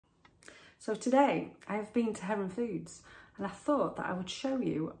So today I have been to Heron Foods and I thought that I would show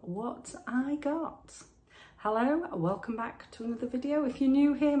you what I got. Hello, welcome back to another video. If you're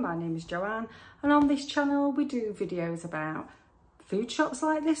new here, my name is Joanne and on this channel we do videos about food shops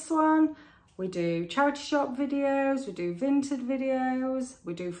like this one. We do charity shop videos, we do vintage videos,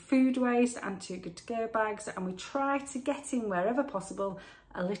 we do food waste and too good to go bags, and we try to get in wherever possible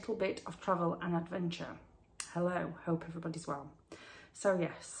a little bit of travel and adventure. Hello, hope everybody's well. So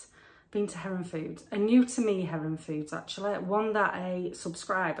yes, been to Heron Foods, a new to me Heron Foods actually, one that a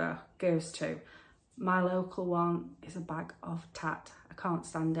subscriber goes to. My local one is a bag of tat. I can't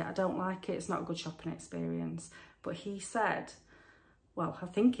stand it, I don't like it, it's not a good shopping experience. But he said, well, I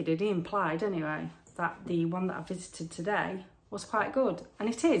think he did, he implied anyway, that the one that I visited today was quite good. And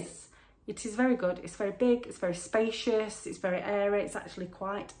it is. It is very good. It's very big, it's very spacious, it's very airy. It's actually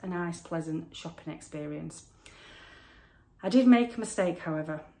quite a nice, pleasant shopping experience. I did make a mistake,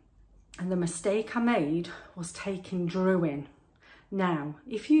 however. And the mistake I made was taking Drew in. Now,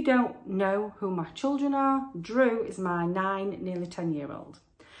 if you don't know who my children are, Drew is my 9, nearly 10-year-old.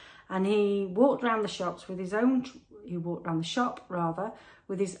 And he walked around the shops with his own,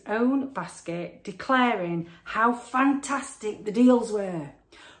 with his own basket, declaring how fantastic the deals were.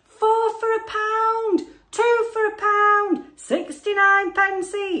 4 for £1, 2 for £1, 69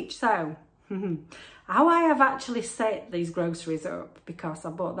 pence each. So, how I have actually set these groceries up, because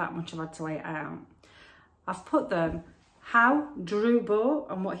I bought that much, I've had to lay it out. I've put them how Drew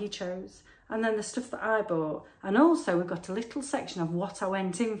bought and what he chose, and then the stuff that I bought. And also we've got a little section of what I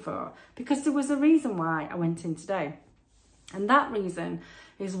went in for, because there was a reason why I went in today. And that reason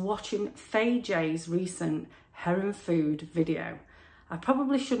is watching Faye J's recent Heron Food video. I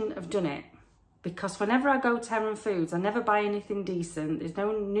probably shouldn't have done it, because whenever I go to Heron Foods, I never buy anything decent. There's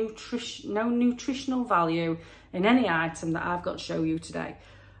no nutritional value in any item that I've got to show you today,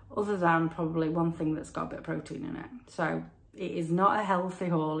 other than probably one thing that's got a bit of protein in it. So it is not a healthy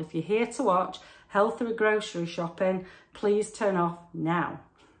haul. If you're here to watch healthy grocery shopping, please turn off now.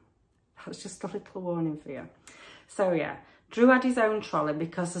 That's just a little warning for you. So yeah, Drew had his own trolley,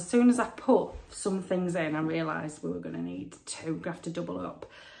 because as soon as I put some things in, I realised we were going to need 2, we have to double up.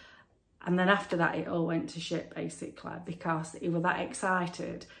 And then after that, it all went to shit, basically, because he was that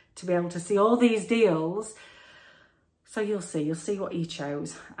excited to be able to see all these deals. So you'll see what he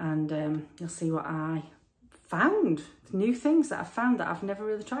chose, and you'll see what I found, new things that I found that I've never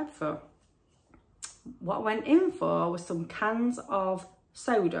really tried before. What I went in for was some cans of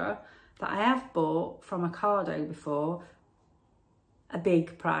soda that I have bought from Ocado before. A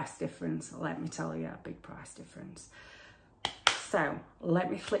big price difference, let me tell you, a big price difference. So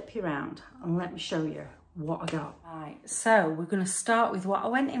let me flip you around and let me show you what I got. Right, so we're going to start with what I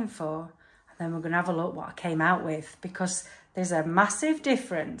went in for, and then we're going to have a look what I came out with, because there's a massive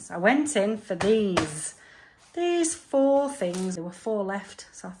difference. I went in for these 4 things. There were 4 left,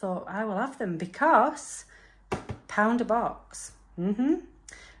 so I thought I will have them, because £1 a box.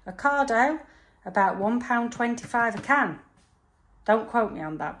 Ocado, about £1.25 a can. Don't quote me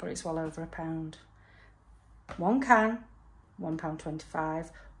on that, but it's well over £1. 1 can,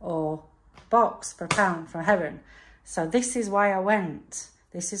 £1.25, or box for £1 from Heron. So this is why I went.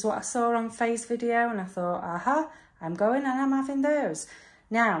 This is what I saw on Faye's video, and I thought, aha, I'm going and I'm having those.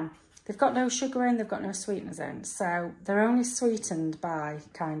 Now, they've got no sugar in, they've got no sweeteners in, so they're only sweetened by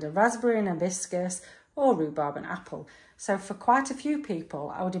kind of raspberry and hibiscus or rhubarb and apple. So for quite a few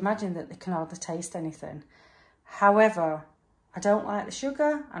people, I would imagine that they can hardly taste anything. However, I don't like the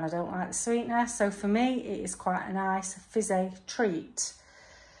sugar and I don't like the sweetener, so for me it is quite a nice fizzy treat.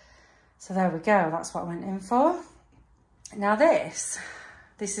 So there we go, that's what I went in for. Now this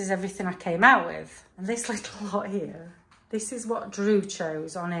is everything I came out with. And this little lot here, this is what Drew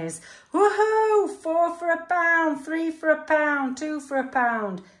chose on his, woohoo, 4 for £1, 3 for £1, 2 for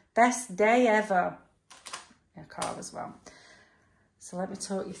 £1, best day ever. Yeah, carb as well. So let me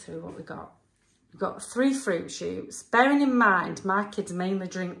talk you through what we got. We've got 3 fruit shoots, bearing in mind my kids mainly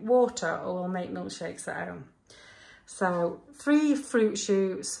drink water or will make milkshakes at home. So 3 fruit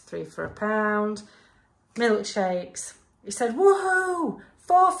shoots, 3 for £1, milkshakes. He said, woohoo,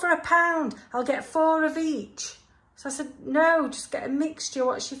 4 for £1, I'll get 4 of each. So I said, no, just get a mixture,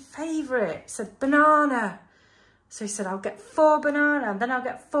 what's your favourite? He said, banana. So he said, I'll get 4 banana and then I'll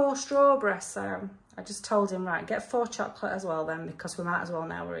get 4 strawberry. So I just told him, right, get 4 chocolate as well then, because we might as well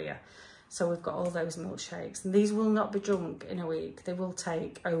now we're here. So we've got all those milkshakes, and these will not be drunk in a week. They will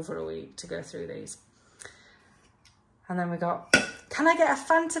take over a week to go through these. And then we got, can I get a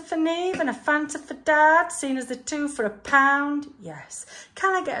Fanta for Neve and a Fanta for Dad, seeing as the 2 for £1? Yes.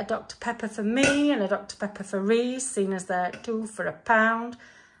 Can I get a Dr Pepper for me and a Dr Pepper for Reese, seeing as they're 2 for £1?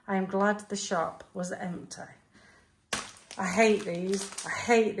 I am glad the shop was empty. I hate these. I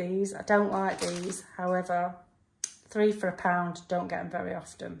hate these. I don't like these. However, 3 for £1, don't get them very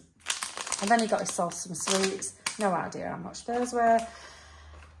often. And then he got himself some sweets. No idea how much those were.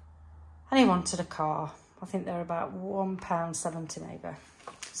 And he wanted a car. I think they're about £1.70 maybe.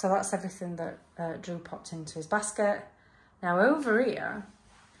 So that's everything that Drew popped into his basket. Now over here,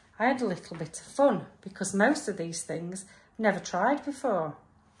 I had a little bit of fun because most of these things I've never tried before.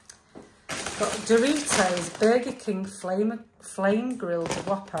 Got Doritos Burger King Flame Grilled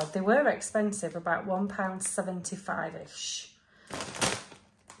Whopper. They were expensive, about £1.75-ish.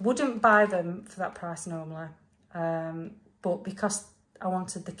 Wouldn't buy them for that price normally, but because I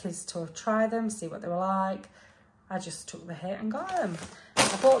wanted the kids to try them, see what they were like, I just took the hit and got them.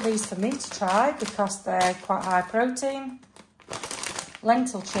 I bought these for me to try because they're quite high protein.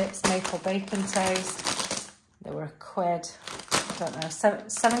 Lentil chips, maple bacon taste. They were £1. I don't know,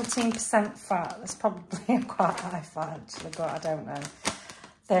 17% fat. That's probably quite high fat actually, but I don't know.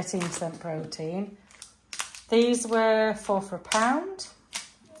 13% protein. These were 4 for £1.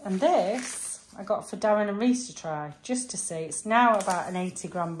 And this I got for Darren and Reese to try, just to see. It's now about an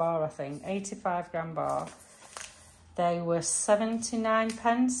 80-gram bar, I think, 85-gram bar. They were 79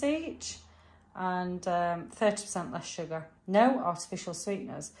 pence each and 30% less sugar. No artificial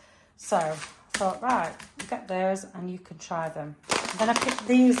sweeteners. So I thought, right, get those and you can try them. And then I picked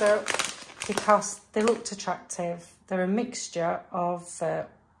these up because they looked attractive. They're a mixture of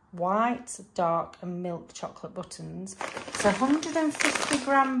white, dark and milk chocolate buttons. It's a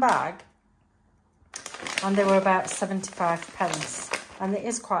 150-gram bag and they were about 75 pence. And it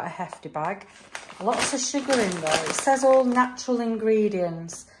is quite a hefty bag. Lots of sugar in there. It says all natural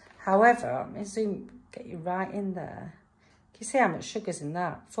ingredients. However, let me zoom, get you right in there. Can you see how much sugar's in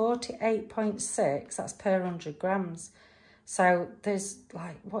that? 48.6, that's per 100 grams. So there's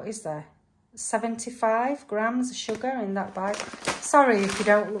like, what is there? 75 grams of sugar in that bag. Sorry if you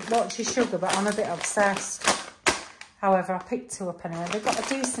don't watch your sugar, but I'm a bit obsessed. However, I picked 2 up anyway. They've got a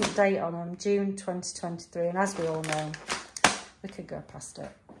decent date on them, June 2023, and as we all know, we could go past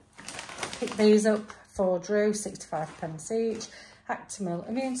it. Picked these up for Drew, 65 pence each. Actimel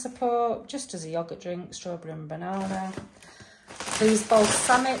Immune Support, just as a yoghurt drink, strawberry and banana. These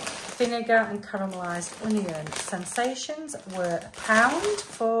balsamic vinegar and caramelised onion sensations were £1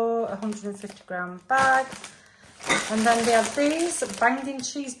 for a 150-gram bag. And then they have these banging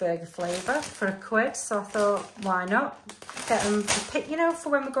cheeseburger flavour for £1. So I thought, why not? Get them to pick, you know, for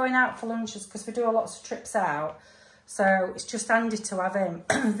when we're going out for lunches, because we do a lot of trips out. So it's just handy to have in.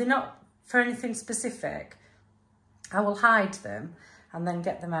 They're not for anything specific. I will hide them and then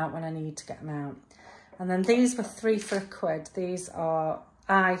get them out when I need to get them out. And then these were 3 for £1. These are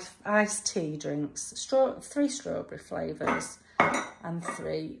iced tea drinks, 3 strawberry flavours and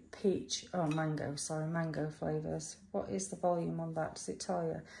 3 mango flavours. What is the volume on that? Does it tell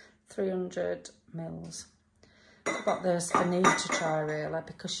you? 300 mils. I got those for Neve to try really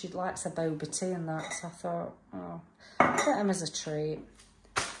because she likes a boba tea and that. So I thought, oh, get them as a treat.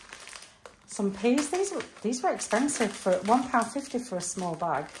 Some peas, these were expensive, for £1.50 for a small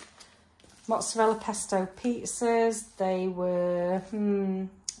bag. Mozzarella pesto pizzas, they were, I think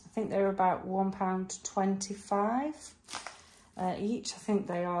they were about £1.25 each. I think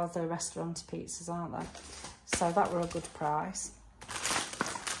they are the restaurant pizzas, aren't they? So that were a good price.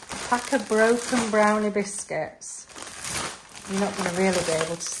 Pack of broken brownie biscuits. You're not going to really be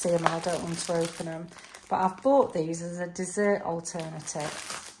able to see them, I don't want to open them. But I've bought these as a dessert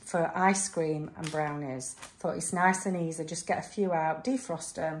alternative for ice cream and brownies. Thought it's nice and easy, just get a few out,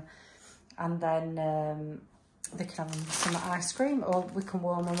 defrost them, and then they can have them with some ice cream, or we can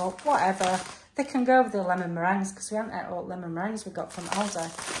warm them up, whatever. They can go with the lemon meringues, because we haven't had all lemon meringues we got from Aldi.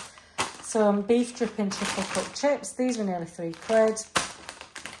 Some beef dripping triple cooked chips, these were nearly £3.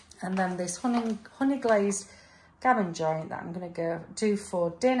 And then this honey glazed gammon joint that I'm going to do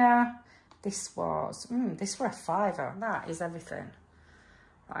for dinner. This was, this were a £5. That is everything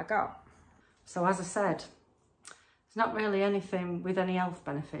I got. So as I said, there's not really anything with any health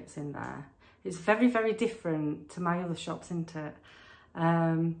benefits in there. It's very, very different to my other shops, isn't it?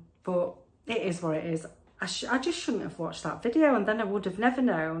 But it is what it is. I just shouldn't have watched that video, and then I would have never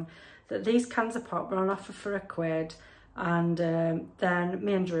known that these cans of pop were on offer for £1, and then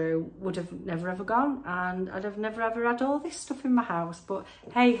me and Drew would have never ever gone, and I'd have never ever had all this stuff in my house. But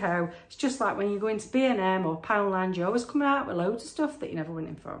hey ho, it's just like when you go into B&M or Poundland, you're always coming out with loads of stuff that you never went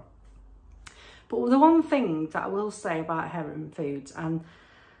in for. But the one thing that I will say about Heron Foods, and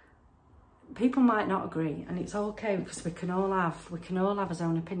people might not agree, and it's okay because we can all have our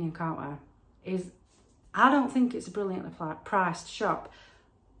own opinion, can't we? Is I don't think it's a brilliantly priced shop.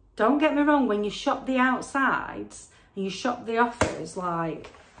 Don't get me wrong, when you shop the outsides and you shop the offers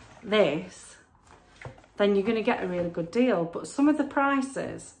like this, then you're going to get a really good deal. But some of the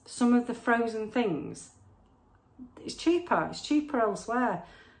prices, some of the frozen things, it's cheaper. It's cheaper elsewhere.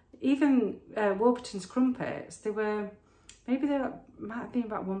 Even Warburton's crumpets, they were, maybe they might have been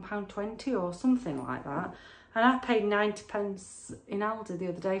about £1.20 or something like that. And I paid 90p in Aldi the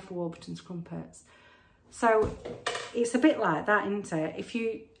other day for Warburton's crumpets. So it's a bit like that, isn't it?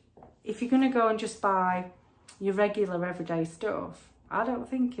 If you're going to go and just buy your regular everyday stuff, I don't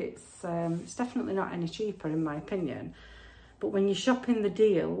think it's definitely not any cheaper in my opinion. But when you're shopping the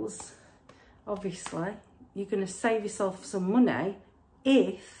deals, obviously, you're going to save yourself some money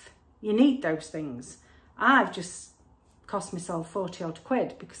if you need those things. I've just cost myself 40 odd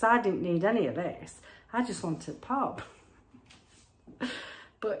quid because I didn't need any of this. I just wanted pop.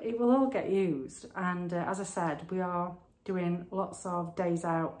 But it will all get used. And as I said, we are doing lots of days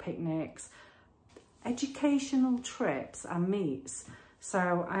out, picnics, educational trips and meets.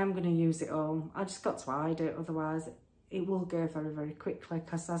 So I'm going to use it all. I just got to hide it, otherwise it will go very, very quickly.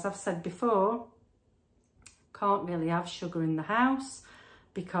 Because as I've said before, can't really have sugar in the house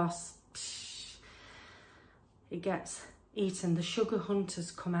because it gets eaten. The sugar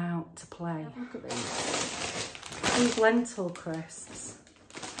hunters come out to play. Look at these lentil crisps.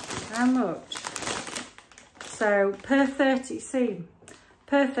 How much? So per 30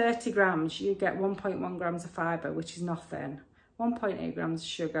 grams, you get 1.1 grams of fibre, which is nothing. 1.8 grams of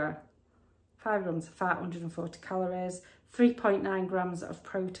sugar, 5 grams of fat, 140 calories, 3.9 grams of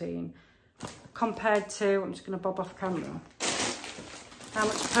protein. Compared to, I'm just going to bob off camera, how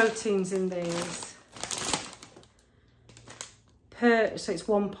much protein's in these? So it's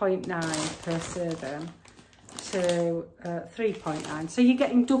 1.9 per serving to 3.9. So you're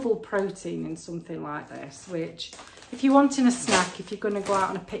getting double protein in something like this, which if you're wanting a snack, if you're going to go out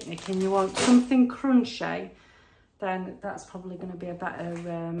on a picnic and you want something crunchy, then that's probably going to be a better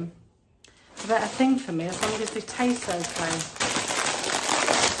thing for me, as long as they taste okay.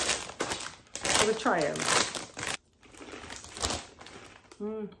 Shall we try them?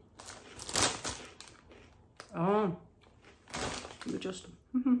 Oh, we just,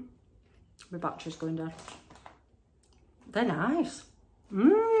 my battery's going down. They're nice.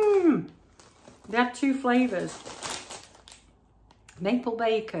 They had 2 flavours. Maple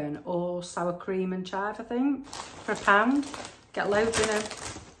bacon or sour cream and chive, I think, for £1. Get loads in them.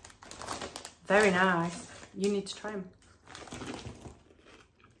 Very nice. You need to try them.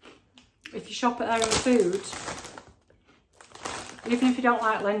 If you shop at HERON Foods, even if you don't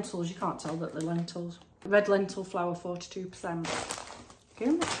like lentils, you can't tell that they're lentils. Red lentil flour, 42%. Give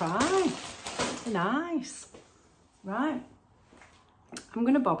them a try. They're nice. Right. I'm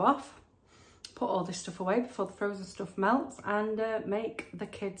going to bob off. Put all this stuff away before the frozen stuff melts and make the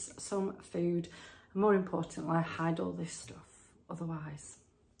kids some food. And more importantly, hide all this stuff. Otherwise,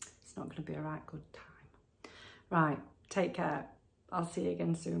 it's not going to be a right good time. Right, take care. I'll see you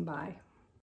again soon. Bye.